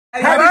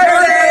Happy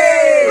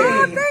birthday!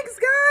 Oh, thanks,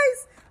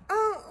 guys.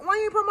 Why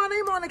you ain't put my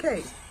name on the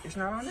cake? It's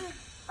not on there.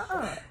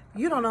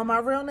 You don't know my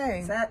real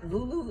name. Is that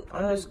Lulu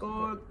 _Gonzalez?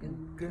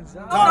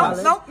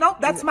 No.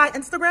 That's my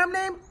Instagram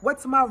name.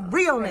 What's my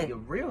real name? Your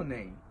real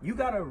name. You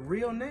got a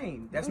real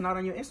name. That's not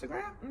on your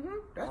Instagram?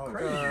 That's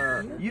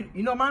crazy.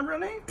 You know my real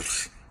name?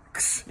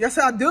 Yes,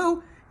 I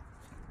do.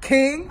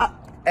 King.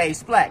 Hey,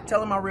 Splack,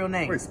 tell him my real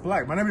name. Wait,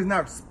 Splack. My name is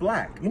not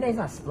Splack. Your name's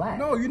not Splack.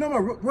 No, you know my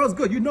real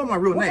good. You know my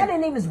real What name. kind of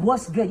name is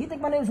What's Good? You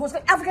think my name is What's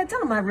Good? Africa,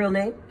 tell him my real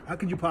name. How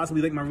could you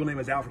possibly think my real name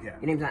is Alpha Cat?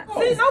 Your name's not.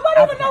 See,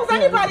 nobody even knows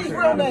anybody's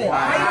real name.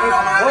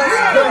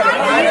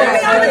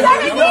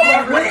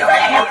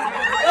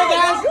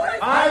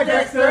 Hi,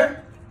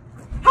 Dexter.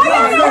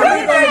 How you know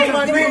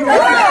his name?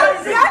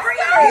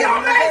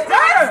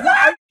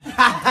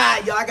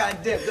 Yo, I got a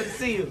dip. Good to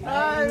see you.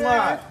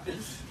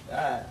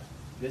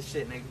 Good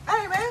shit, nigga.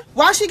 Hey, man.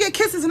 Why she get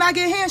kisses and I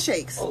get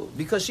handshakes? Oh,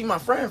 because she my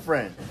friend.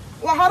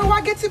 Well, how do I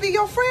get to be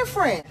your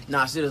friend?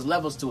 Nah, see, there's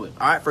levels to it.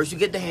 All right, first you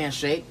get the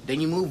handshake, then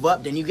you move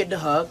up, then you get the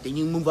hug, then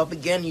you move up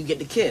again, and you get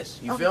the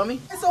kiss. You feel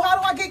me? So how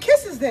do I get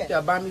kisses then? You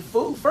gotta buy me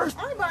food first.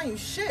 I ain't buying you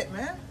shit,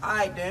 man. All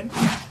right, then.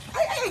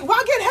 Hey,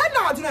 why get head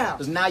nods now?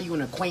 Because now you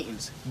an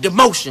acquaintance.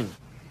 Demotion.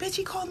 Bitch,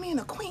 he called me an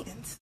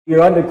acquaintance.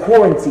 You're under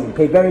quarantine.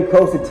 Pay very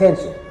close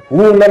attention.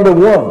 Rule number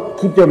 1,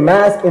 keep your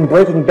mask and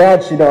Breaking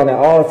Bad shit on at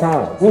all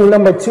times. Rule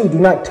number 2, do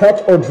not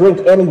touch or drink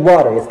any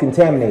water. It's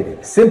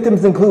contaminated.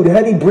 Symptoms include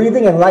heavy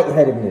breathing and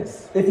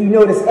lightheadedness. If you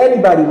notice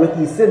anybody with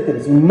these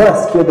symptoms, you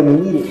must kill them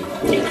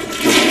immediately.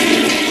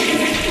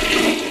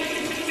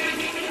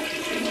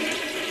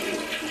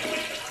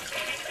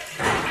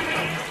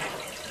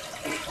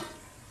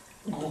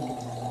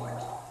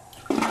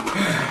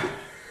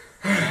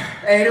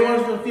 Hey,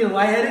 anyone feel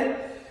lightheaded?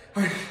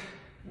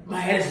 My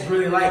head is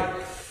really light.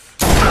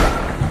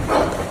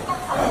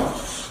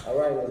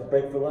 Alright, let's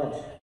break for lunch.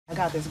 I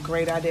got this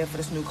great idea for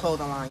this new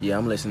clothing line. Yeah,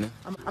 I'm listening.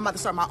 I'm about to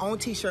start my own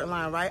t-shirt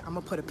line, right? I'm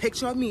gonna put a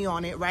picture of me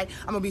on it, right?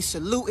 I'm gonna be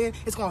saluting.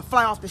 It's gonna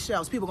fly off the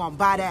shelves. People gonna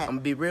buy that. I'm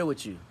gonna be real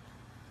with you,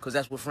 because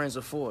that's what friends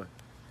are for.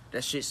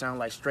 That shit sound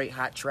like straight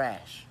hot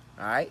trash,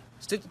 all right?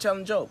 Stick to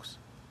telling jokes.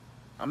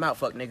 I'm out,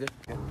 fuck nigga.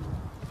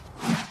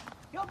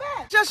 Yo,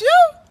 bad. Just you?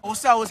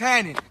 What's up? What's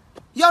happening?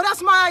 Yo,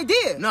 that's my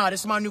idea. Nah,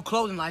 this is my new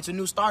clothing line. It's a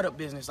new startup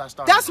business I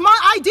started. That's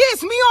my idea.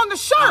 It's me on the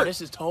shirt. Oh,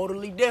 this is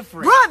totally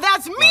different. Bruh,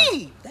 that's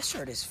me. That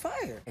shirt is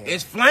fire.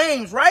 It's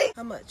flames, right?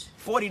 How much?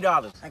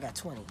 $40. I got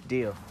 20.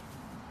 Deal.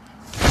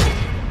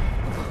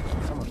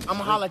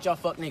 I'ma holler at y'all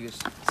fuck niggas.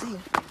 See ya.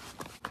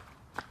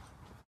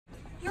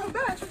 Yo,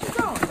 bad. What you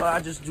doing?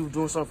 I just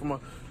doing something for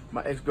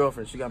my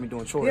ex-girlfriend. She got me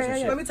doing chores and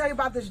shit. Let me tell you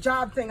about this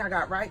job thing I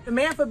got, right? The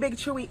man for Big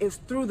Chewy is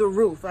through the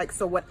roof. Like,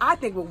 so what I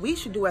think what we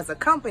should do as a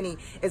company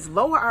is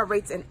lower our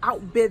rates and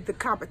outbid the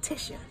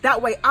competition. That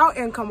way our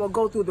income will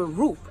go through the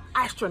roof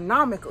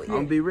astronomically. I'm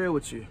gonna be real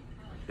with you.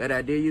 That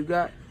idea you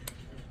got,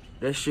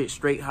 that shit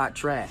straight hot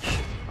trash.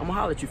 I'ma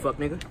holler at you, fuck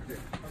nigga.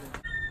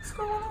 What's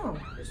going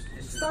on?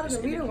 Started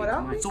a meeting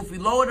without me? So if we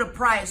lower the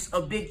price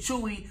of Big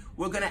Chewy,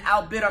 we're gonna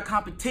outbid our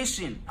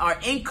competition. Our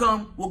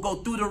income will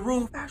go through the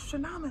roof.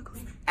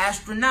 Astronomically.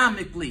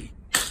 Astronomically.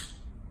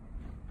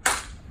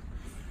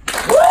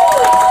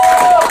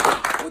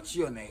 What's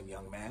your name,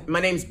 young man? My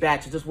name's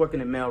Batch. I just work in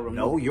the mailroom.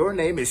 No, your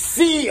name is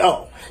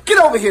CEO. Get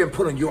over here and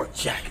put on your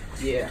jacket.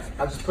 Yeah,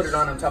 I'll just put it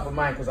on top of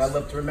mine because I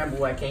love to remember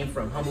where I came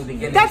from. Humble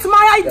beginnings. That's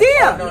my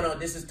idea. Oh, no,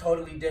 this is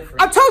totally different.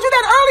 I told you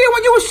that earlier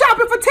when you were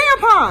shopping for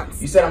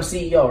tampons. You said I'm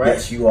CEO, right?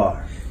 Yes, you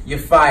are. You're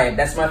fired.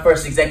 That's my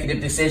first executive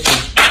decision.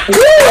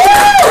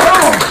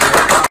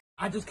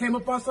 I just came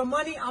up on some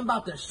money. I'm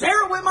about to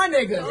share it with my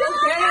niggas.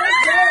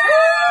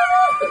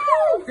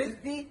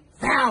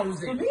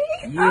 50,000. Me?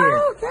 Yeah.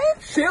 Oh, okay.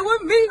 Share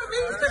with me.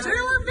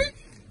 Share with me.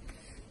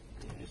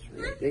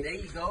 There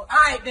you go. All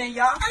right, then,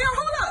 y'all. Hey, yo,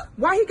 hold up.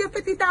 Why he get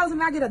 50,000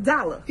 and I get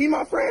 $1? He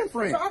my friend.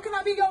 So how can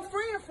I be your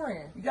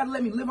friend? You gotta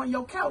let me live on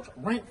your couch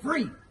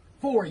rent-free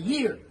for a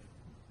year.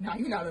 Now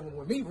you're not living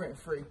with me rent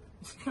free.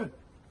 All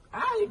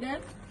right,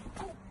 then.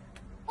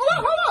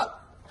 Hold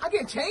up. I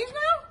get change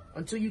now?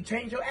 Until you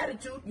change your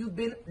attitude, you've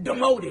been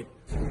demoted.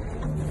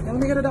 Let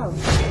me get $1.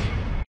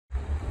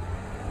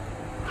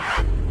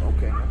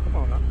 Okay, now, come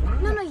on now.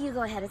 No, you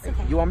go ahead. It's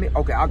okay. You want me?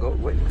 Okay, I'll go.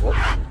 Wait. Oh.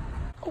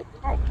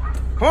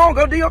 Come on,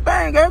 go do your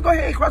thing, girl. Go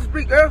ahead, cross the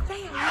street, girl. Yeah,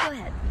 you go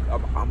ahead.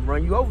 I'm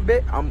running you over,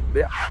 bitch.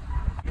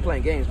 You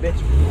playing games, bitch.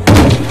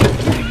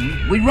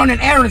 We running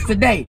errands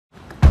today.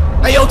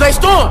 Hey, yo,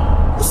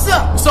 Daystorm. What's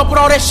up? What's up with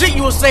all that shit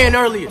you was saying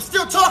earlier?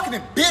 Still talking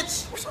it,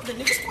 bitch. What's up,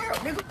 nigga? Square up,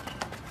 nigga.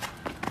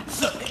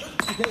 What's up, nigga?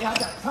 Today I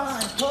got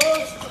time,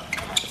 cuz.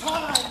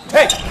 Time.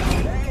 Hey.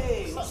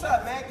 Hey, what's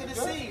up, man? Good to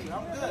see you.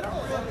 I'm good.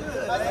 I'm real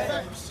good,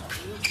 man.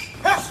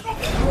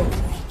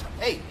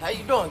 Hey, how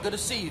you doing? Good to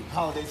see you.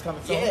 Holidays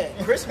coming soon.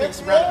 Yeah,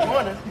 Christmas around the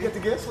corner. You get the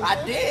gifts? I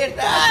did.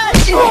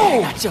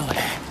 Got your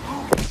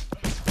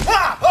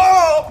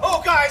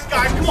Oh, guys,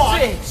 come on.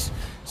 6,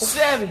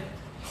 7,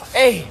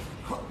 8,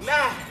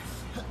 9,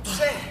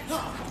 10.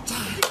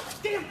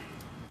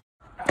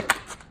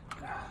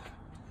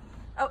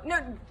 Oh,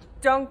 no,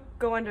 Don't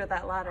go under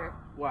that ladder.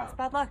 Wow. It's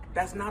bad luck.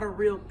 That's not a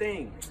real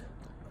thing.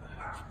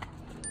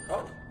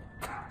 Oh.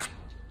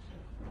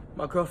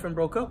 My girlfriend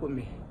broke up with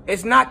me.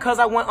 It's not because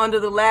I went under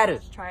the ladder.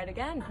 Try it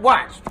again.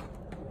 Watch.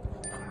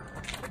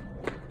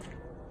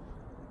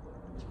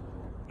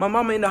 My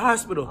mama in the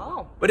hospital.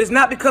 Oh. But it's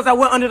not because I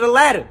went under the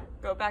ladder.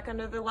 Go back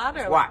under the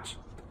ladder. Watch.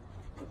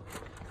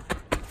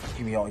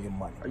 Give me all your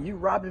money. Are you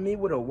robbing me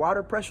with a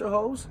water pressure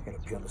hose? I'm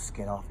gonna peel the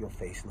skin off your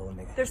face, little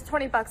nigga. There's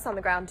 20 bucks on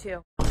the ground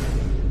too.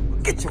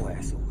 Get your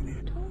ass over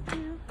there.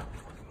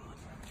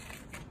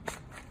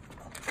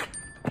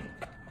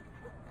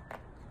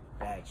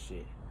 Bad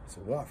shit. It's a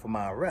warrant for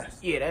my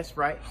arrest. Yeah, that's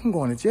right. I'm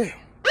going to jail.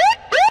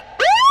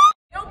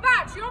 Yo,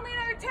 Bach, you owe me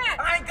another 10.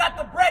 I ain't got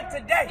the bread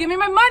today. Give me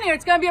my money or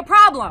it's gonna be a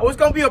problem. Oh, it's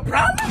gonna be a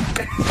problem?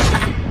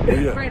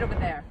 Right over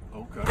there.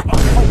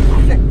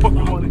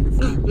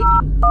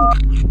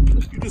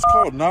 You just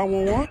called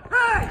 911?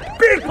 Hey,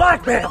 big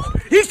black man.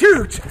 He's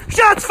huge.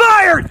 Shots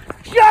fired.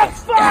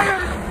 Shots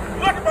fired.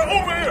 Black man,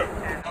 over here!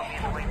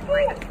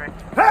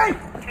 Hey.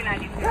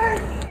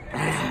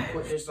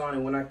 Put this on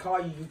and when I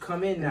call you, you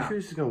come in now. sure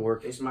this is gonna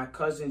work? It's my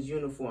cousin's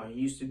uniform. He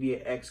used to be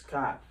an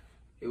ex-cop.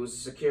 He was a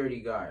security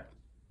guard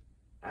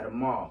at a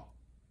mall.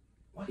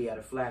 He had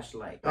a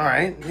flashlight. All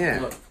right. Yeah.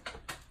 Look,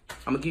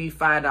 I'm gonna give you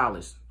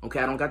 $5. Okay,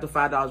 I don't got the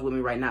 $5 with me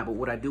right now, but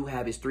what I do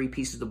have is 3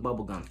 pieces of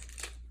bubble gum.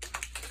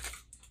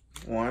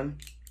 1.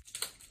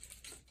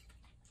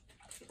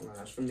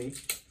 That's for me.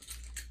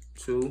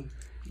 2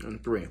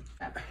 and 3.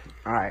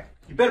 All right.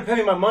 You better pay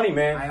me my money,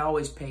 man. I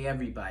always pay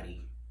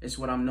everybody. It's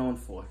what I'm known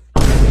for.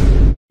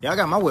 Yeah, I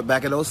got my whip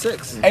back at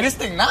 06. Hey, this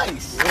thing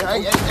nice.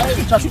 Hey,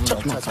 touch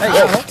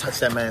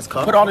that man's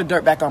car. Put all the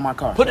dirt back on my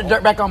car. Put the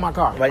dirt back on my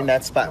car. Right in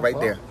that spot right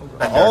there.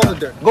 All the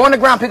dirt. Go on the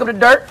ground, pick up the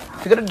dirt,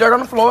 pick up the dirt on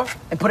the floor,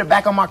 and put it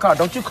back on my car.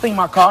 Don't you clean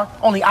my car.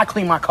 Only I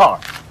clean my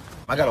car.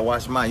 I gotta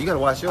wash mine. You gotta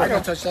wash yours. I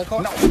gotta touch that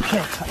car. No, you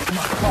can't touch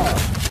my car.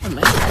 Hey,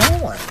 man, what's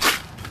going?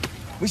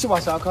 We should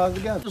wash our cars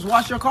together. Just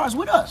wash your cars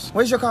with us.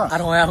 Where's your car? I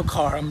don't have a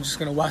car. I'm just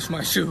gonna wash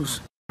my shoes.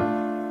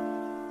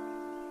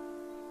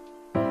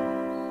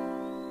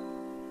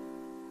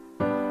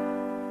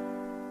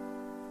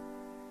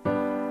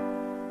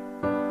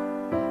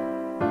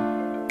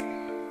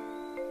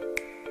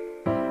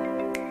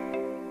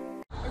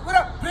 What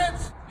up,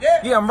 Vince?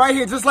 Yeah, I'm right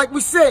here, just like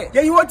we said.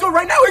 Yeah, you want to do it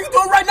right now? We can do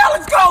it right now.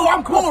 Let's go.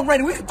 I'm cool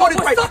ready. We can do this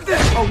right what's up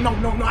then? Oh, no.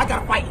 I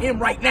gotta fight him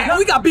right now. No,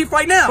 we got beef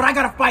right now. But I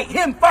gotta fight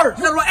him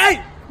first.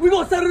 Hey, we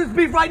gonna settle this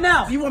beef right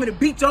now. You want me to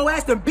beat your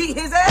ass and beat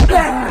his ass?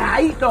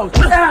 I eat those.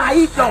 I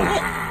eat those.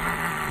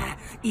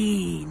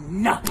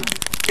 Enough.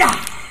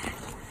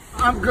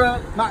 I'm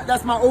good.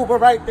 That's my Uber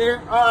right there.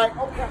 All right,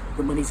 okay.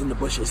 The money's in the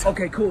bushes.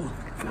 Okay, cool.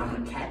 And I'm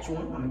gonna catch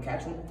one.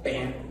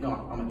 Bam. No,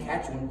 I'm gonna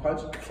catch one.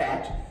 Punch.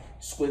 Catch.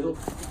 Squiggle.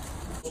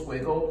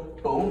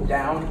 Squiggle. Boom.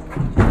 Down.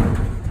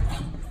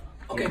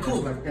 Okay, Yeah, cool.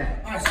 just like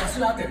that. All right, so I'll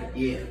sit out there.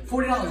 Yeah.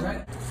 $40,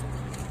 right?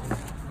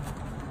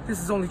 This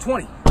is only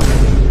 20.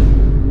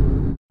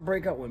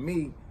 Break up with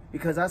me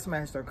because I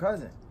smashed her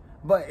cousin.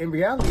 But in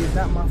reality, it's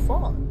not my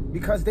fault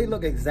because they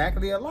look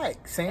exactly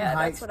alike. Same Yeah,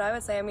 height. that's what I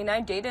would say. I mean, I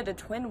dated a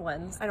twin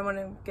once. I don't want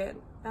to get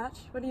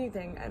matched. What do you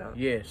think? I don't.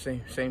 Yeah,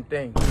 same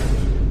thing.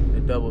 The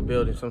double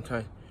building,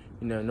 sometimes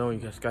you never know you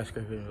got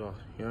skyscraper involved.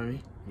 You know what I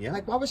mean? Yeah.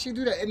 Like, why would she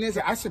do that? And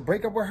I should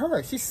break up with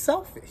her. She's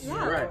selfish.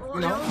 Yeah, Right. well,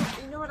 You know?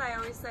 you know what I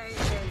always say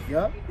is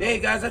Yup. Hey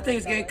guys, I think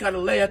it's getting kind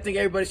of late. I think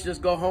everybody should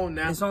just go home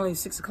now. It's only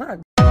 6 o'clock.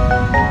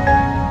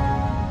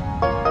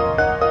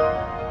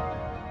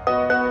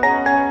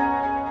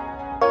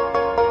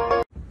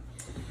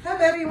 Hey,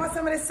 baby, you want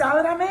some of this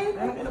salad I made?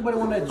 Ain't nobody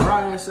want that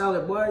dry ass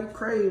salad, boy. You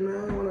crazy,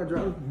 man. I want that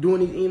dry.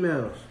 Doing these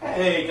emails.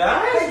 Hey,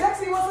 guys. Hey,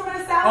 Jackson, you want some of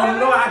this salad? Oh,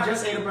 no, I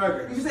just ate a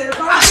burger. You said the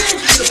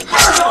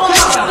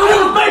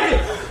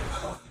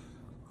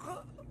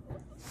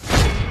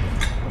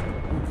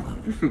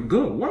This is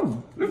good.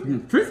 Wow. This is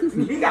nutritious.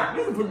 You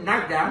can put the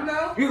knife down.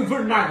 No. You can put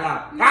the knife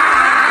down.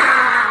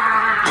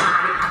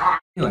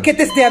 Get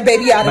this damn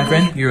baby out of My here.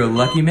 friend, you're a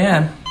lucky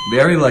man.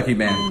 Very lucky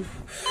man.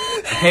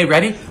 Okay,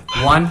 ready?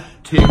 1,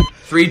 2,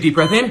 3, deep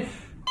breath in.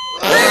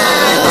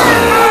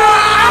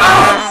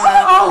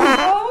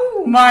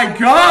 Oh my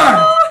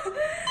God!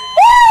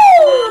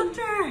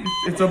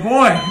 It's a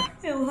boy.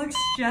 it looks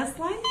just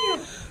like you.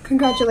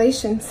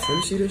 Congratulations. Let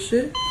me see this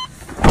shit.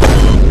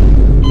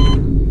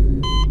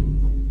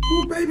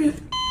 Ooh, baby.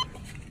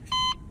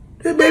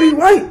 That baby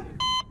white.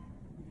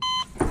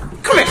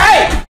 Come here.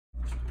 Hey!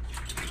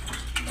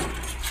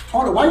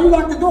 Hold on, why you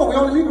lock the door? We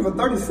only leaving for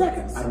 30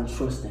 seconds. I don't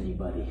trust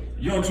anybody.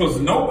 You don't trust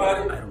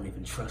nobody? I don't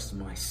even trust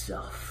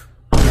myself.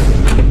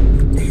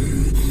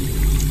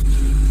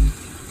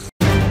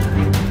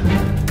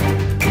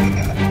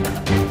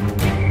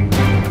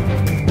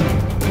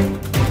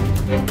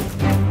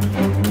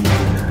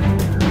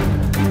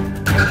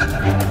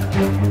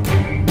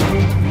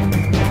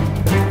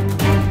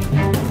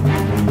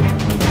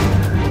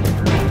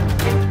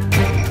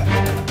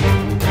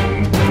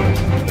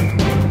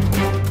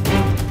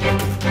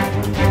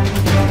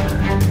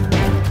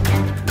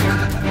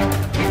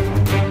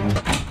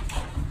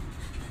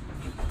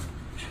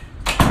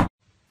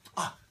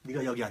 You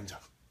앉아.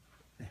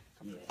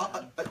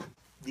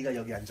 네가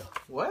여기 앉아.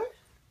 What?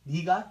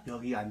 네가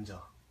여기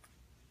앉아.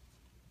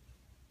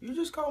 You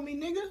just called me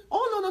nigga?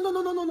 Oh,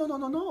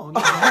 no.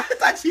 I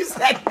thought you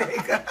said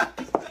nigga.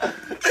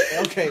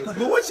 Okay, but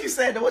what you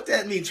said, what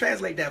that mean?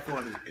 Translate that for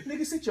me.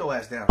 Nigga, sit your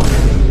ass down.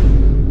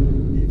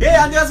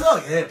 Yeah,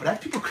 안녕하세요. Yeah, but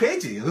that people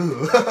crazy.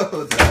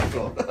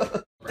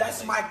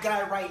 That's my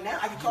guy right now.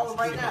 I can call him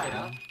right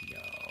now.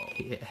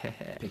 Yeah.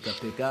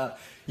 Pick up.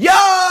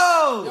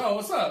 Yo! Yo,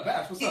 what's up,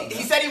 Bash? What's up?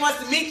 He said he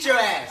wants to meet your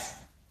ass.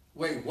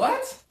 Wait,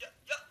 what? Yo,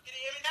 can you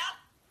hear me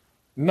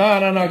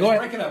now? No, go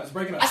ahead. It's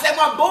breaking up. I said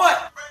my boy.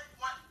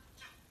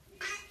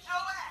 Beat your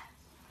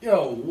ass.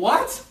 Yo,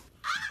 what?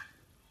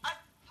 My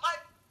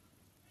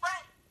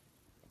friend.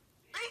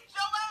 Beat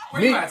your ass.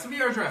 Where you at? Send me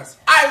your address.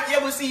 Yeah,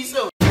 we'll see you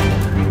soon.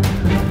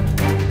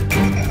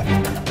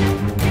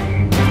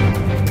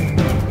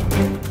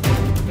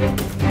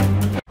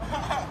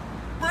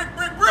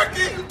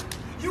 Bricky,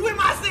 you in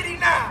my city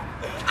now.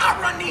 I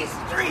run these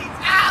streets.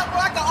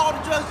 Boy, I got all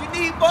the drugs you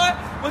need, boy.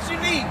 What you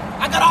need?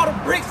 I got all the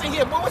bricks in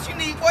here, boy. What you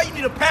need, boy? You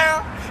need a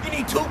pound? You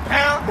need 2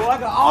 pounds? Boy, I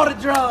got all the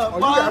drugs, boy.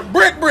 You got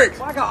bricks.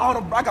 Boy, I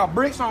got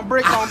bricks on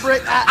bricks on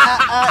bricks.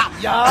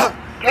 Y'all.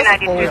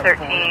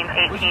 29213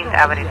 18th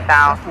Avenue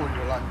South. Who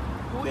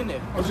in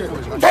there?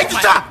 Take the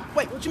shot.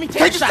 Wait, what you mean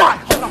Take the shot.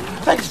 Hold on.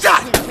 Take the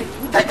shot.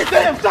 Take the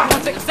damn shot. You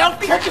wanna take a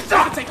selfie? Take the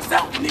shot. Take a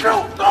selfie. Shoot.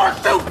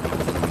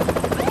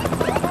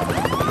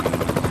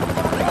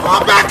 Come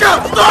on, back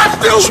up.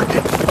 Start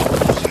shooting.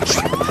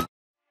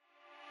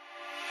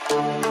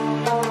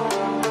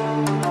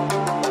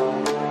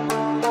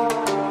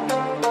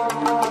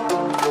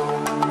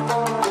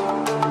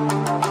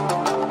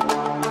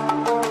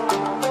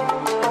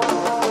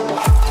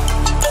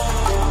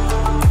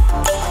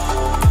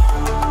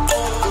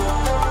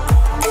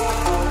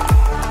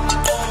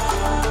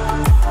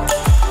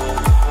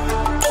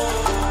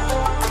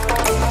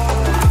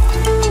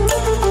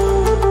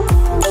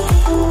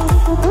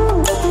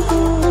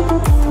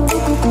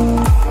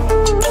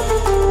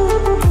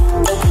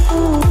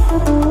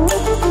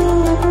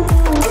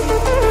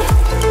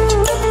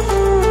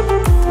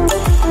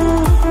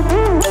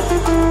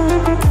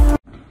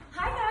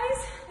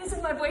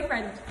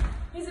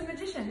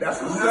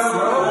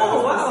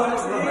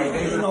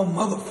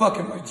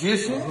 Motherfucking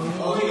magician.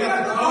 Don't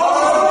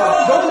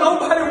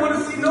nobody want to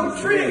see no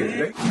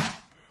trick.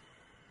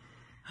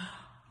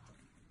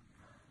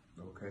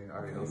 Okay,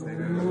 alright, don't say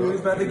that. Ooh,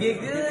 it's about to get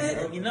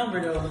good. Your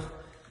number though.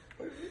 What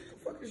the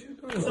fuck is you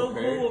doing? So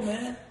cool,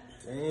 man.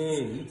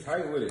 Dang, you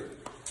tight with it.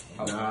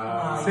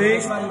 Nah. See, I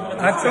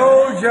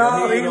told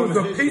y'all he was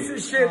a piece of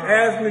shit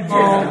ass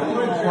magician.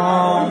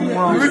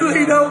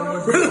 Really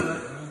though?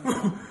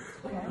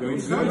 Yo,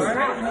 just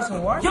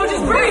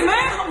breathe,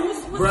 man.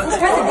 Yo.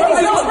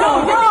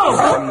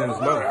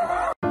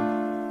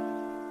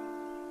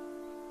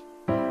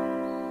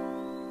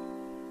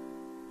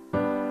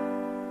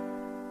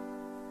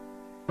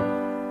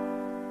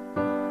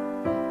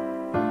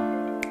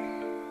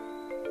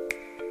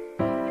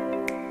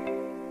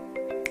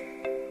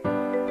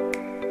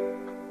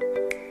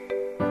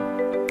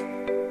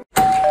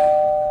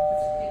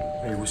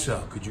 Hey, what's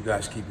up? Could you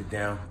guys keep it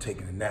down? I'm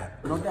taking a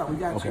nap. No doubt, we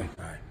got Okay, you.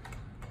 all right.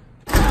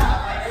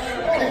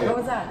 What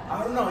was that?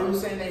 I don't know. He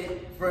was saying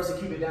that for us to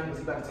keep it down because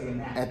he's about to take a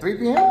nap. At 3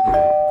 p.m.?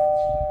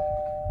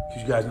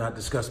 Could you guys not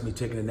discuss me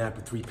taking a nap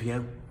at 3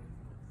 p.m.?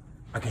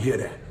 I can hear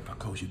that if I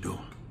close your door.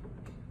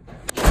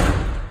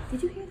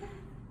 Did you hear that?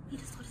 He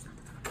just told us not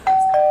to talk.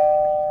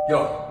 Yo,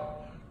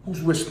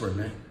 who's whispering,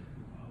 man?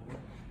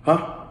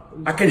 Huh?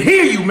 I can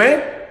hear you,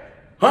 man.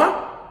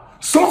 Huh?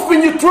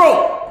 Soften your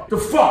throat. The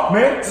fuck,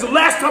 man? This is the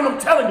last time I'm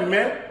telling you,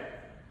 man.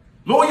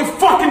 Lower your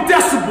fucking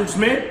decibels,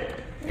 man.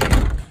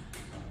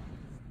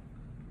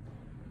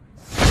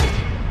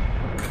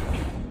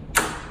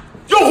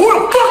 Yo, who the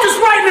fuck is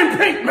writing in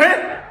pink, man?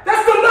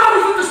 That's the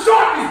letters with the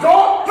Sharpies,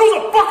 dog. Use a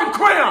fucking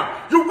crayon.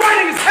 Your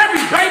writing is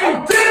heavy, baby.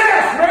 Dead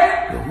ass,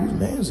 man. Yo, whose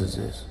man's is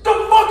this? The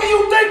fuck are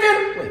you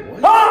thinking? Wait,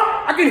 what?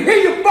 Huh? I can hear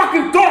your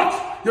fucking thoughts.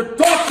 Your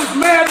thoughts is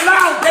mad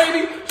loud,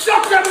 baby.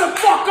 Shut them the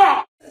fuck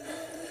up.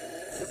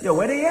 Yo,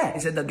 where they at? They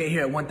said they'll get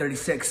here at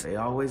 1:36. They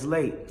always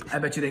late. I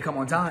bet you they come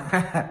on time.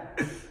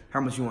 How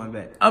much you want to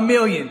bet? $1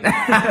 million.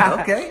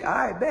 Okay, all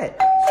right, bet.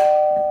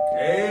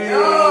 Hey.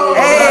 Yo.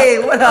 Hey,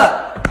 what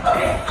up?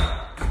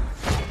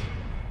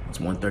 It's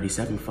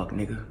 137, fuck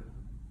nigga.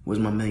 Where's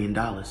my $1 million?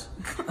 That was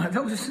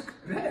just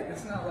that.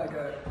 It's not like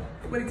a.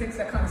 Nobody takes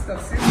that kind of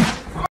stuff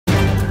seriously.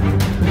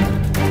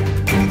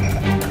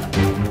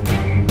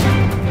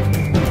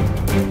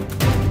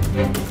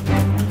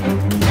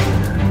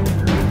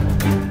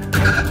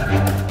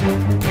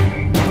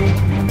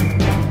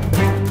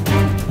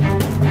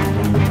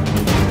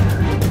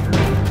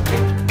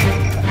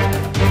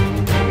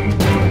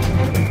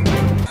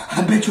 I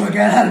bet you I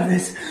got out of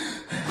this.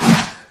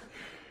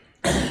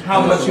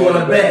 How much you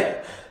wanna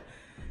bet?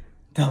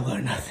 Double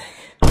or nothing.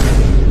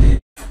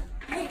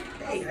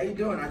 Hey, how you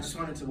doing? I just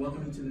wanted to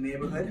welcome you to the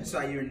neighborhood. I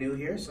saw you were new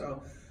here,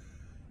 so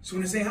just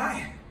want to say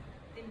hi.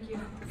 Thank you.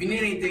 If you need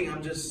anything,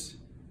 I'm just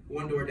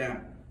one door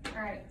down.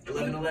 All right.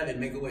 11:11,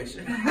 make a wish.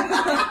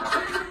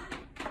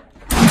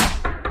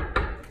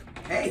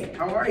 Hey,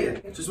 how are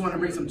you? Just want to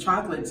bring some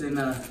chocolates and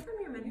From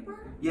your menu bar?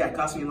 yeah, it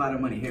cost me a lot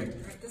of money. Here.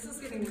 Alright, this is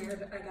getting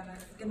weird. I gotta.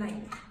 Good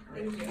night.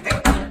 Thank you.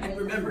 Hey, and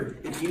remember,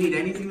 if you need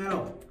anything at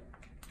all,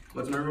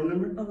 what's my room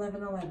number?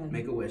 11:11.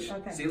 Make a wish.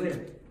 Okay. See you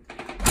later.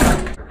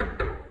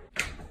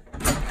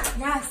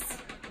 Yes.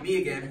 Me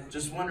again.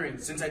 Just wondering,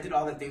 since I did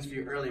all the things for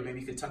you earlier,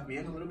 maybe you could tuck me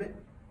in a little bit?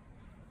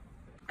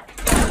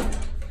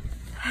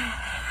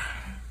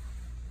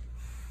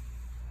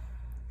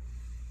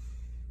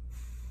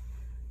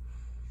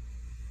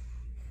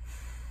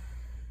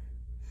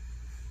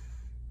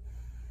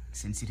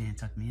 Since you didn't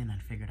tuck me in, I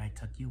figured I'd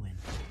tuck you in.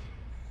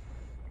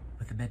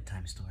 With a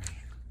bedtime story.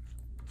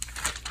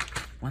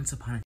 Once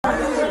upon a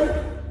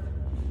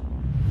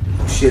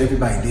Oh shit,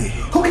 everybody dead.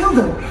 Who killed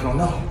them? I don't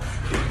know.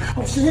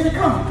 Oh shit, here they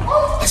come.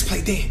 Oh, let's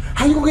play dead.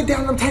 How you gonna get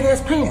down in them tight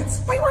ass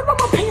pants? Why you worried about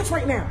my pants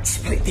right now? Let's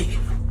play dead.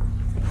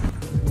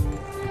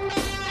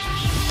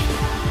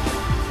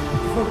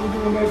 What the fuck we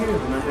doing back here?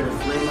 I'm not here to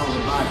flame all the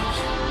bodies.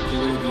 Get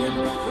rid of the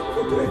evidence.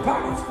 We'll do their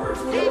pockets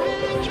first.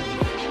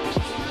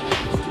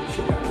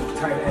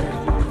 Tight ass.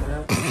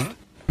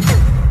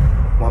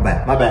 My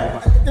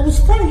bad. It was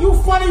funny. You a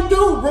funny dude,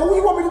 bro. What do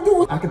you want me to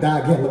do? I could die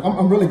again. Look,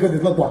 I'm really good at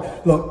this. Look,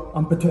 what? Look,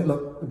 I'm pretend.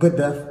 Look, good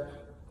death.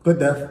 Good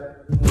death.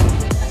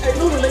 Hey,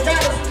 Luna, they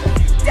got us.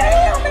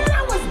 Damn, man,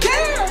 I was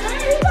dead, man.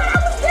 You thought I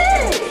was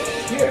dead.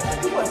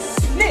 Yeah. You a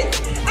snitch.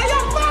 Hey, yo,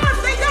 boss,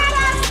 they got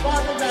us.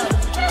 Boss, they got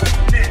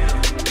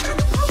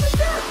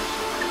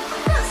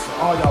us.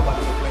 All y'all about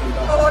to get played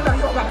out. Oh, no,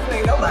 you don't got to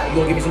play nobody. You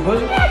gonna give me some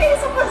pussy? Yeah, give me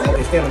some pussy.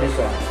 Okay, stay on this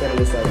side. Stay on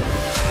this side.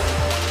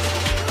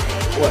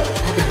 What? I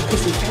got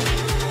pussy.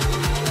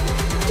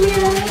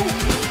 Yeah.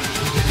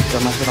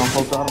 Got my shit on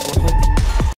post auto for a second.